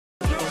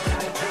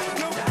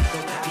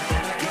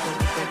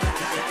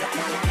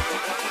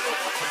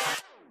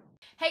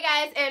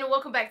guys, and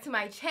welcome back to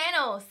my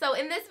channel. So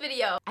in this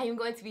video, I am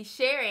going to be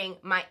sharing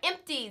my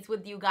empties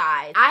with you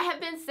guys. I have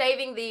been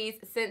saving these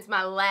since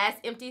my last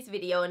empties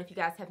video, and if you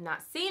guys have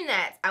not seen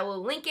that, I will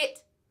link it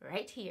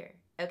right here,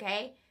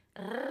 okay?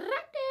 Right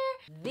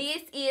there.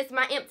 This is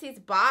my empties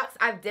box.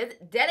 I've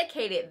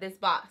dedicated this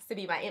box to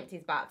be my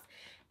empties box,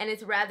 and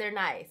it's rather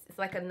nice. It's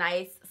like a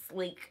nice,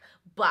 sleek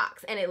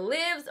box, and it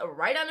lives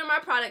right under my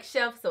product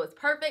shelf, so it's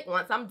perfect.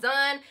 Once I'm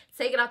done,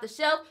 take it off the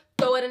shelf,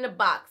 throw it in the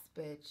box,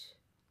 bitch.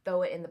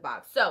 Throw it in the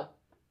box. So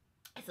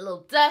it's a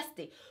little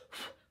dusty,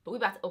 but we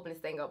about to open this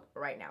thing up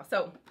right now.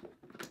 So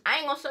I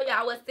ain't gonna show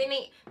y'all what's in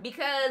it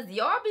because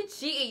y'all be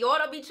cheating. Y'all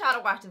don't be trying to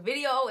watch the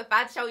video if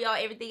I show y'all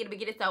everything in the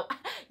beginning. So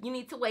you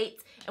need to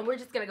wait, and we're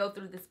just gonna go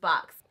through this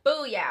box.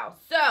 Booyah.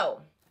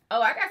 So,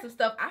 oh, I got some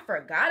stuff I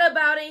forgot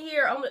about in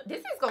here. Oh, this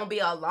is gonna be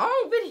a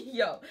long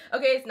video.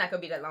 Okay, it's not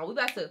gonna be that long. We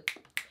about to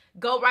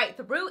go right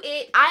through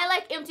it. I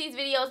like empties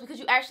videos because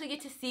you actually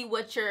get to see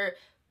what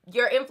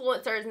your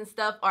influencers and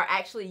stuff are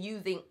actually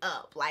using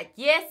up. Like,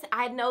 yes,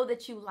 I know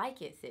that you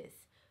like it, sis,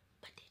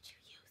 but did you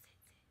use it,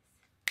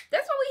 sis?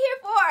 That's what we're here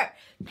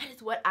for. That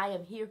is what I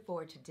am here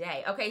for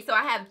today. Okay, so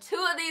I have two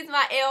of these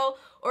my L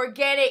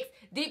Organics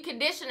deep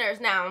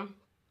conditioners. Now,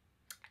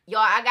 y'all,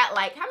 I got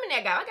like, how many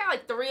I got? I got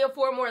like 3 or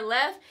 4 more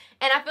left,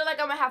 and I feel like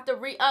I'm gonna have to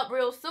re-up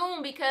real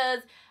soon because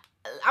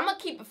I'm gonna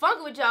keep it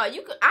funky with y'all.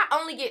 I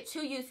only get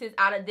 2 uses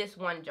out of this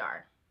one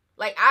jar.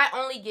 Like, I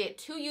only get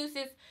 2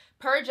 uses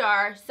per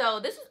jar. So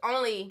this is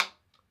only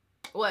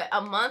what,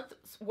 a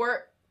month's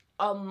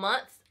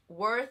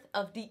worth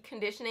of deep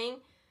conditioning.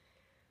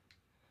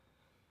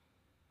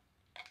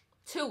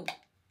 2.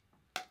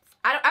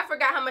 I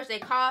forgot how much they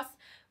cost,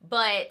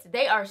 but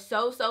they are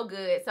so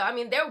good. So I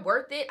mean, they're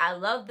worth it. I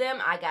love them.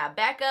 I got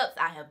backups.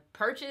 I have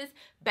purchased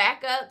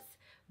backups.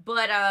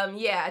 But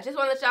yeah, I just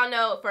want to let y'all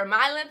know, for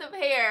my length of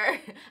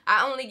hair,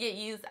 I only get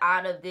use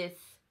out of this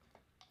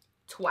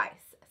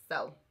twice.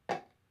 So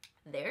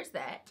there's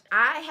that.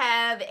 I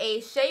have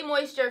a Shea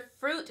Moisture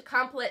Fruit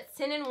Complex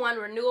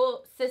 10-in-1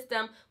 Renewal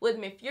System with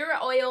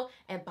Diffuser oil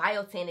and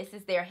biotin. This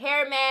is their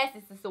hair mask.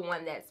 This is the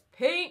one that's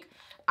pink.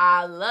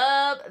 I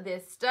love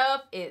this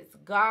stuff. It's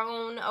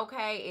gone,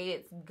 okay?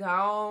 It's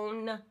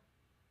gone.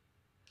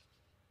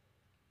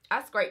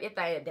 I scraped it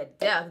thing to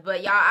death.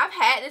 But y'all, I've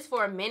had this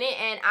for a minute,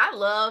 and I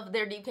love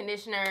their deep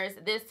conditioners.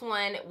 This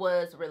one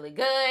was really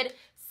good.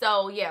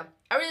 So yeah,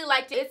 I really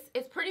liked it.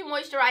 It's pretty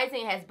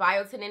moisturizing. It has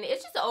biotin in it.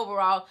 It's just an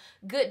overall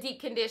good deep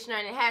conditioner,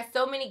 and it has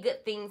so many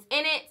good things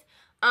in it.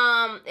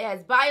 It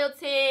has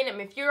biotin,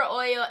 Diffuser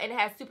oil, and it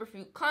has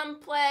superfood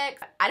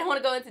complex. I don't want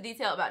to go into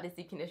detail about this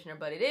deep conditioner,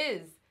 but it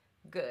is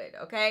good,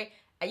 okay?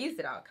 I used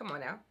it all. Come on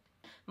now.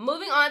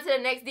 Moving on to the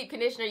next deep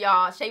conditioner,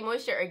 y'all. Shea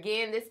Moisture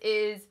again. This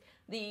is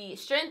the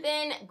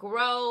Strengthen,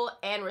 Grow,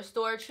 and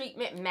Restore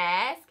Treatment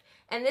Mask.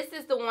 And this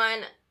is the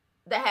one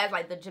that has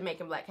like the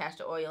Jamaican black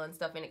castor oil and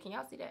stuff in it. Can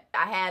y'all see that?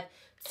 I have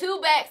 2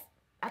 backs.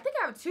 I think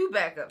I have 2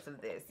 backups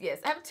of this. Yes,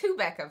 I have 2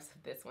 backups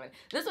of this one.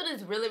 This one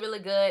is really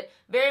good.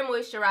 Very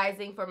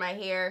moisturizing for my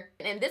hair.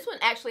 And this one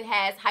actually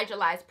has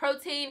hydrolyzed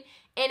protein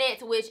in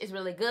it, which is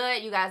really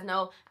good. You guys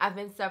know I've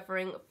been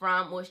suffering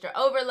from moisture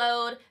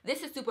overload.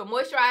 This is super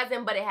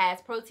moisturizing, but it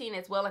has protein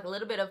as well, like a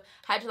little bit of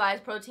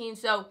hydrolyzed protein.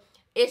 So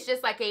it's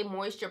just like a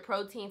moisture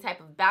protein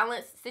type of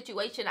balance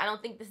situation. I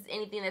don't think this is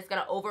anything that's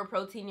gonna over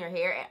protein your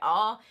hair at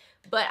all.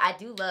 But I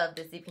do love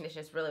this deep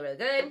conditioner. It's really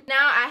good.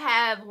 Now I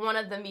have one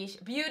of the Mish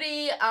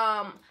Beauty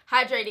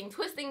hydrating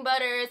twisting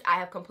butters. I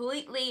have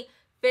completely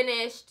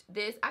finished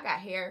this. I got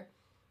hair.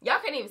 Y'all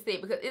can't even see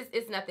it because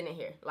it's nothing in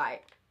here.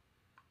 Like,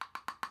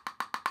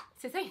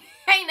 ain't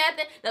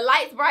nothing. The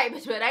light's bright,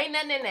 bitch, but ain't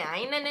nothing in there.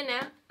 Ain't nothing in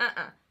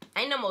there.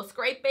 Ain't no more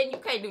scraping. You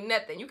can't do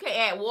nothing. You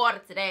can't add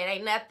water to that.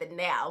 Ain't nothing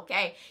now,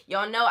 okay?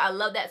 Y'all know I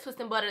love that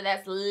twisting butter.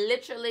 That's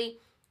literally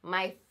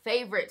my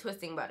favorite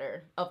twisting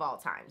butter of all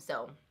time.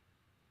 So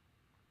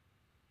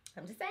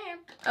I'm just saying.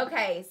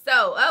 Okay,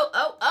 so,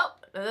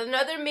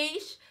 another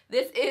Mish.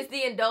 This is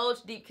the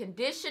Indulge Deep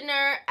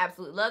Conditioner.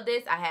 Absolutely love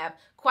this. I have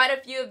quite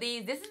a few of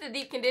these. This is the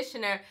deep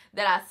conditioner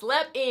that I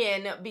slept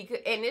in,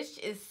 and this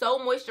is so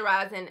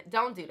moisturizing.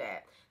 Don't do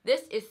that.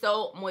 This is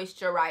so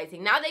moisturizing.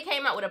 Now they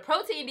came out with a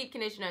protein deep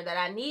conditioner that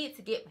I need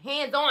to get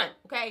hands on,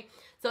 okay?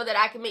 So that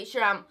I can make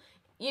sure I'm,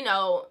 you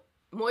know,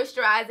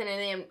 moisturizing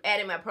and then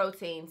adding my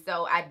protein.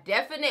 So I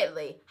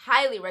definitely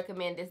highly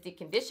recommend this deep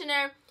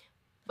conditioner.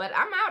 But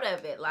I'm out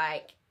of it.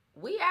 Like,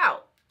 we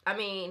out. I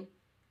mean,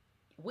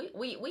 we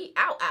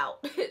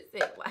out.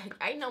 Like,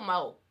 ain't no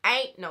more.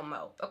 Ain't no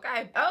more.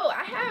 Okay? Oh,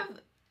 I have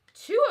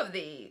 2 of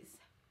these.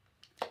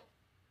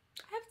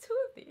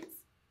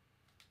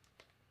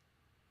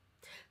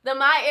 The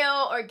My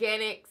L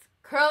Organics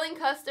Curling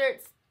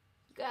Custards.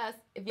 You guys,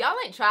 if y'all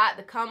ain't tried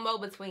the combo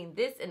between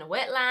this and the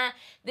wet line,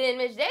 then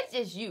Mitch, that's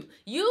just you.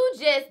 You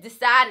just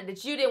decided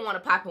that you didn't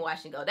want to pop and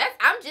wash and go.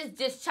 I'm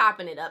just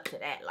chopping it up to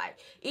that. Like,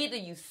 either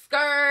you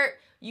skirt,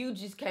 you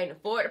just can't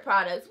afford the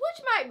products,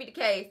 which might be the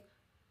case,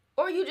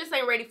 or you just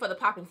ain't ready for the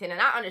popping tin.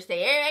 And I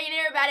understand.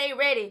 Everybody ain't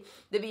ready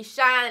to be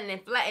shining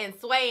and flat and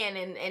swaying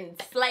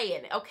and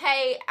slaying.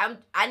 Okay,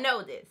 I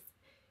know this.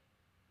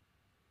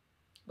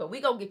 But we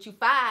gonna get you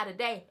fired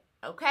today,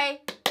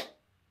 okay?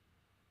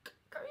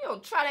 Girl, you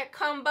don't try that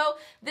combo.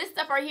 This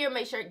stuff right here,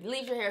 make sure it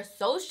leaves your hair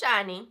so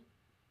shiny.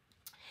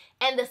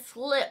 And the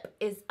slip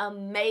is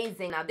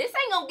amazing. Now, this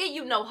ain't gonna give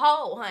you no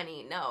hole,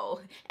 honey, no.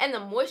 And the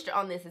moisture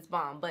on this is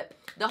bomb, but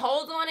the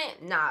holes on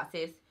it, nah,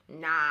 sis,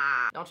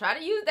 nah. Don't try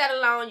to use that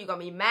alone. You're gonna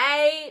be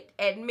mad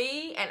at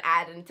me, and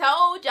I done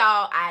told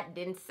y'all I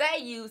didn't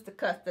say use the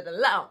custard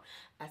alone.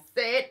 I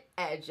said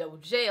add your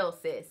gel,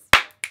 sis.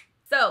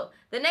 So,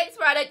 the next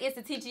product is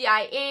the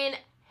TGIN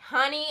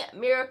Honey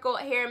Miracle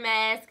Hair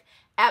Mask.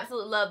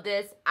 Absolutely love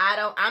this.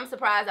 I'm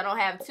surprised I don't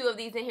have two of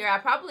these in here. I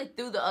probably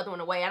threw the other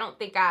one away. I don't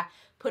think I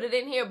put it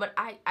in here, but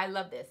I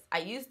love this. I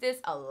use this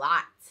a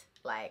lot.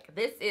 Like,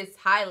 this is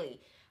highly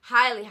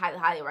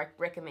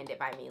recommended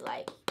by me.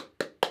 Like,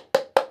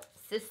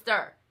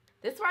 sister,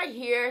 this right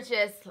here,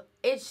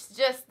 it's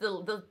just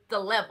the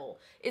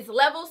level. It's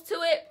levels to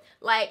it.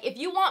 Like, if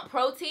you want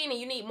protein and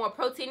you need more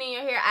protein in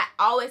your hair, I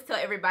always tell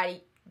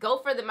everybody, go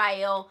for the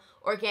Mael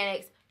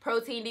Organics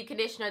Protein Deep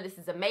Conditioner. This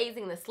is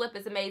amazing. The slip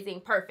is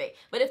amazing. Perfect.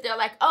 But if they're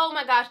like, oh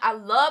my gosh, I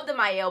love the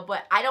Mael,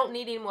 but I don't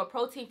need any more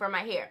protein for my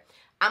hair,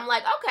 I'm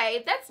like,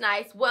 okay, that's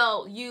nice.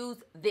 Well, use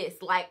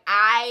this. Like,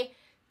 I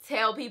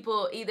tell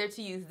people either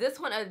to use this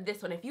one or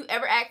this one. If you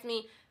ever ask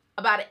me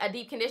about a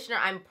deep conditioner,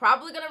 I'm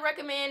probably going to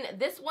recommend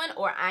this one,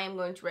 or I am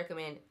going to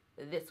recommend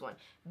this one,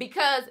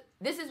 because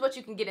this is what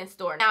you can get in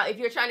store. Now, if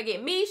you're trying to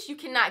get Miche, you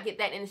cannot get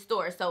that in the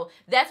store. So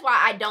that's why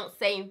I don't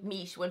say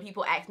Miche when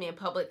people ask me in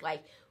public,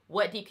 like,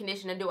 what deep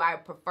conditioner do I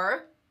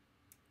prefer?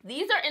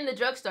 These are in the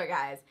drugstore,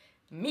 guys.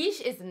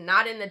 Miche is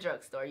not in the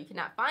drugstore. You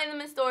cannot find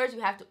them in stores.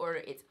 You have to order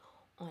it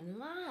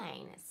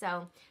online.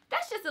 So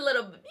that's just a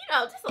little,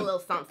 just a little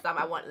something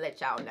I want to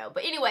let y'all know.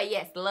 But anyway,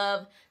 yes,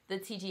 love the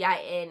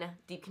TGIN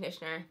deep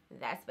conditioner.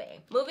 That's bad.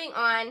 Moving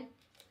on,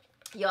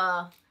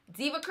 y'all,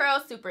 Diva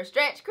Curl Super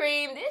Stretch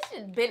Cream. This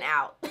has been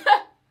out.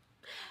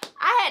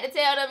 I had to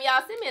tell them,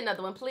 y'all, send me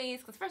another one, please.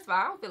 Because first of all,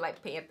 I don't feel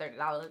like paying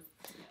 $30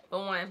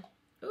 for one.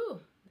 Ooh,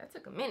 that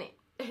took a minute.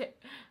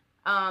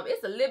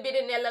 It's a little bit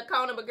in that little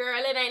corner, but girl,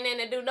 it ain't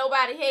nothing to do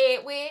nobody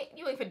head with.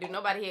 You ain't finna do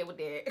nobody head with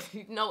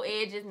that. No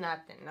edges,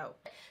 nothing, no.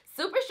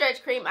 Super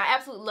Stretch Cream, I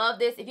absolutely love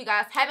this. If you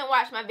guys haven't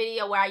watched my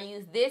video where I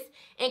use this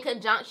in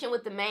conjunction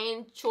with the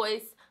Main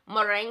Choice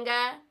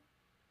Moringa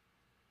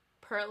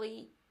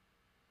Pearly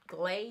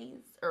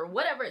Glaze, or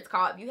whatever it's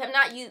called. If you have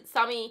not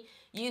saw me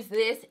use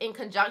this in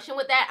conjunction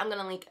with that, I'm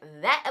gonna link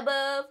that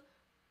above,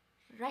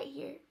 right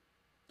here.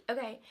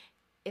 Okay,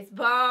 it's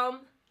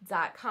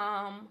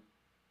bomb.com.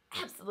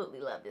 Absolutely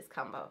love this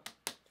combo.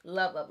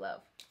 Love, love,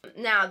 love.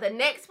 Now, the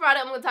next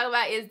product I'm going to talk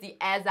about is the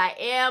As I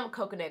Am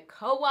Coconut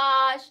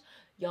Co-Wash.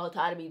 Y'all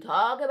tired of me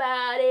talk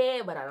about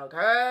it, but I don't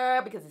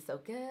care because it's so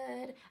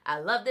good. I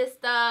love this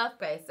stuff.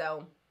 Okay,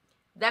 so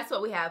that's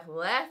what we have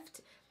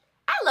left.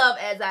 I love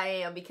As I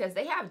Am because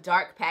they have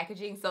dark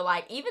packaging. So,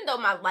 like, even though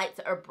my lights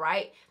are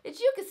bright,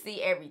 that you can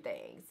see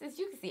everything. Since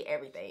you can see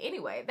everything.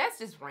 Anyway, that's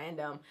just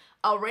random.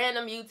 A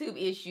random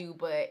YouTube issue,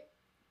 but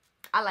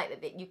I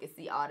like that you can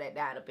see all that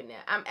down up in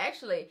there. I'm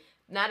actually,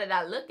 now that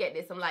I look at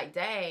this, I'm like,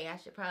 dang, I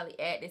should probably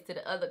add this to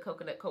the other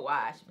coconut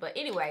co-wash. But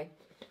anyway,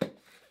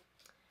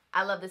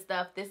 I love this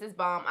stuff. This is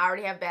bomb. I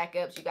already have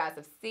backups. You guys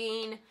have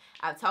seen.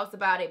 I've talked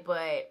about it,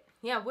 but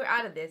yeah, we're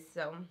out of this.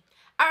 So,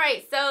 all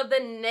right. So the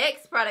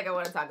next product I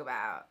want to talk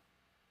about.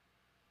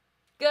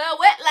 Good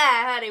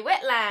wetline, honey.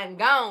 Wetline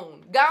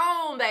gone.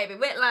 Gone, baby.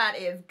 Wetline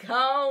is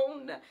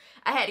gone.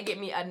 I had to get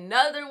me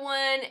another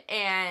one,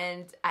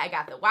 and I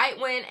got the white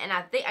one, and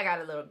I think I got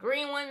a little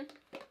green one.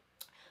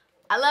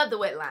 I love the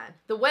wetline.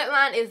 The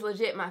wetline is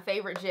legit my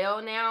favorite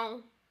gel now.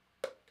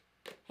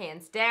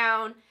 Hands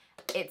down.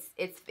 It's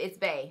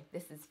bae.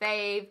 This is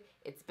fave.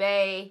 It's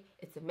bae.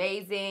 It's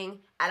amazing.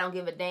 I don't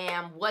give a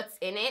damn what's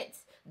in it.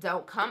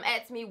 Don't come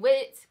at me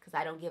with it, because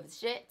I don't give a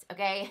shit,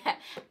 okay?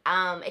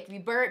 It can be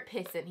bird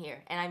piss in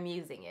here, and I'm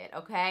using it,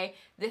 okay?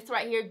 This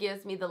right here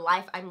gives me the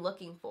life I'm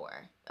looking for,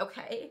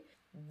 okay?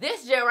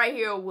 This gel right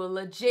here will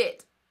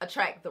legit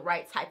attract the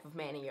right type of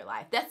man in your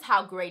life. That's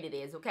how great it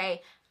is,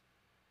 okay?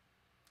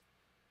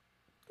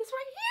 This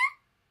right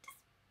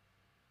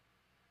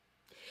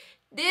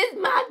here, this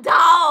my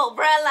dog,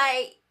 bruh,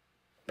 like,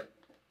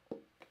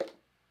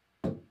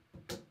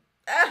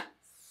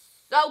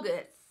 so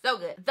good. So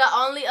good. The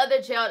only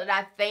other gel that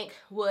I think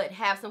would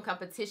have some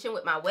competition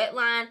with my wet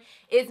line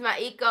is my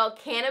Eco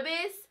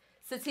Cannabis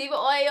Sativa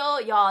Oil.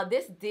 Y'all,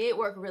 this did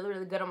work really,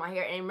 really good on my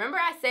hair. And remember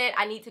I said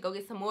I need to go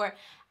get some more.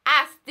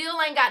 I still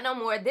ain't got no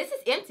more. This is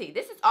empty.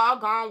 This is all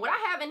gone. What I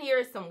have in here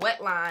is some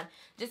wet line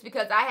just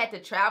because I had to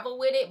travel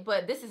with it.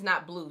 But this is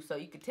not blue, so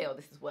you can tell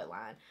this is wet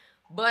line.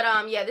 But,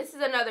 yeah, this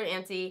is another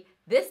empty.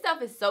 This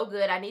stuff is so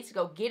good. I need to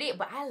go get it.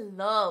 But I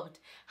loved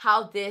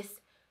how this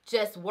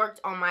just worked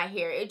on my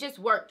hair. It just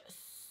worked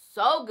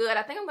so good.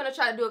 I think I'm going to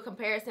try to do a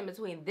comparison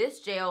between this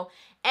gel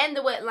and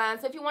the wet line.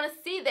 So if you want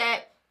to see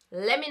that,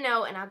 let me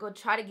know, and I'll go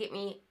try to get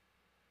me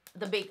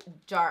the big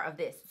jar of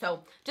this.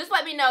 So just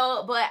let me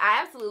know, but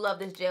I absolutely love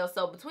this gel.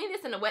 So between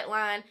this and the wet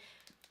line,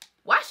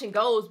 Wash and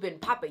Go's been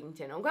popping,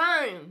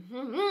 okay?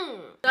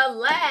 The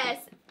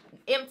last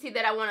empty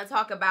that I want to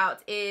talk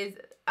about is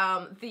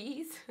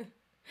these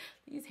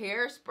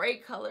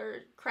hairspray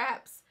colored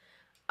craps.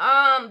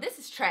 This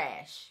is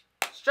trash.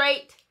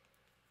 Straight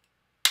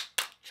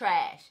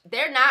trash.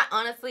 They're not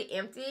honestly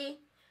empty,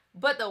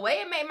 but the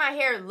way it made my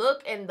hair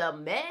look and the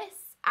mess,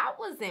 I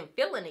wasn't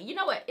feeling it. You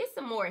know what? It's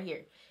some more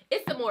here.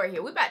 It's some more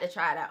here. We about to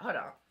try it out. Hold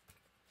on.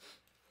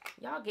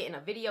 Y'all getting a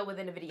video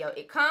within a video.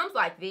 It comes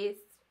like this.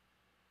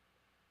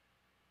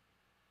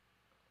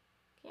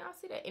 Can y'all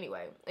see that?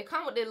 Anyway, it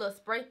comes with this little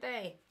spray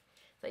thing.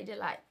 So you just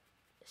like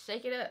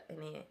shake it up and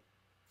then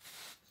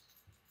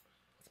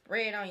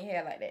spray it on your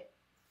hair like that.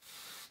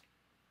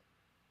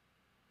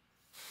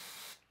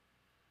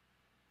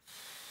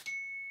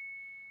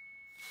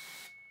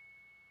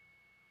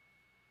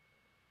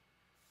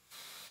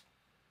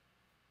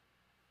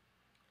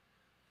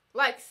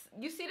 Like,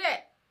 you see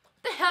that?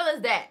 What the hell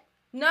is that?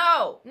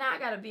 No. Now I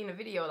gotta be in a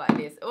video like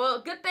this.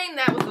 Well, good thing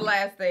that was the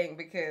last thing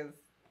because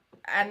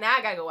now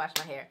I gotta go wash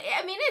my hair.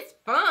 I mean, it's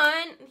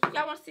fun.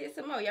 Y'all want to see it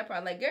some more? Y'all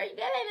probably like, girl, that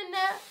ain't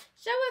enough.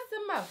 Show us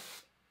some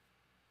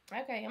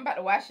more. Okay, I'm about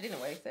to wash it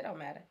anyway, so it don't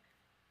matter.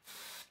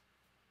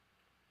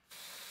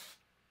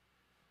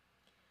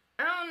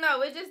 I don't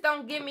know. It just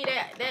don't give me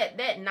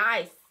that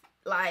nice,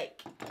 like,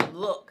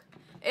 look.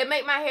 It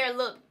make my hair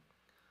look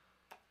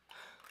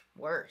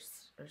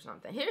worse or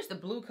something. Here's the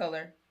blue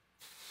color.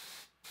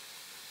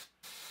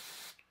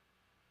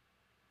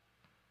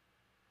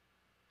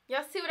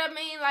 Y'all see what I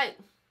mean? Like,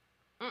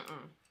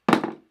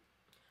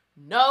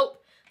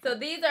 nope. So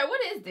these are,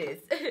 what is this?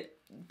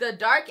 The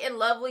Dark and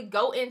Lovely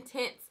Go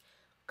Intense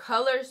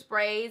Color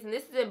Sprays. And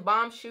this is in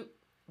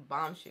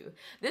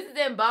This is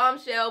in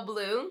Bombshell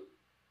Blue.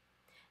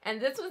 And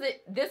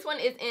this one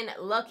is in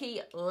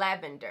Lucky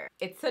Lavender.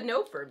 It's a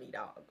no for me,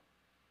 dog.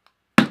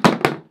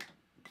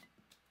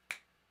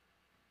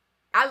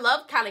 I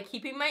love kind of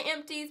keeping my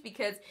empties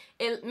because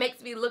it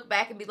makes me look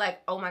back and be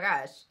like, oh my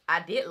gosh,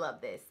 I did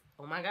love this.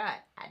 Oh my God,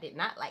 I did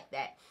not like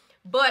that.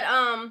 But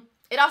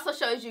it also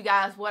shows you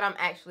guys what I'm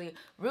actually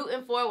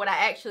rooting for, what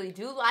I actually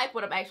do like,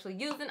 what I'm actually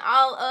using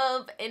all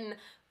of, and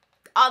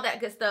all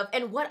that good stuff,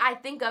 and what I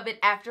think of it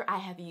after I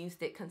have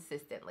used it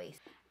consistently.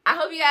 I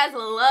hope you guys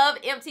love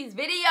Empties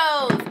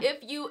videos. If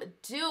you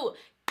do,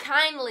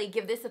 kindly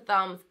give this a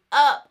thumbs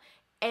up,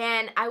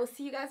 and I will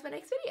see you guys in my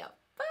next video.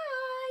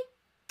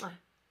 Bye.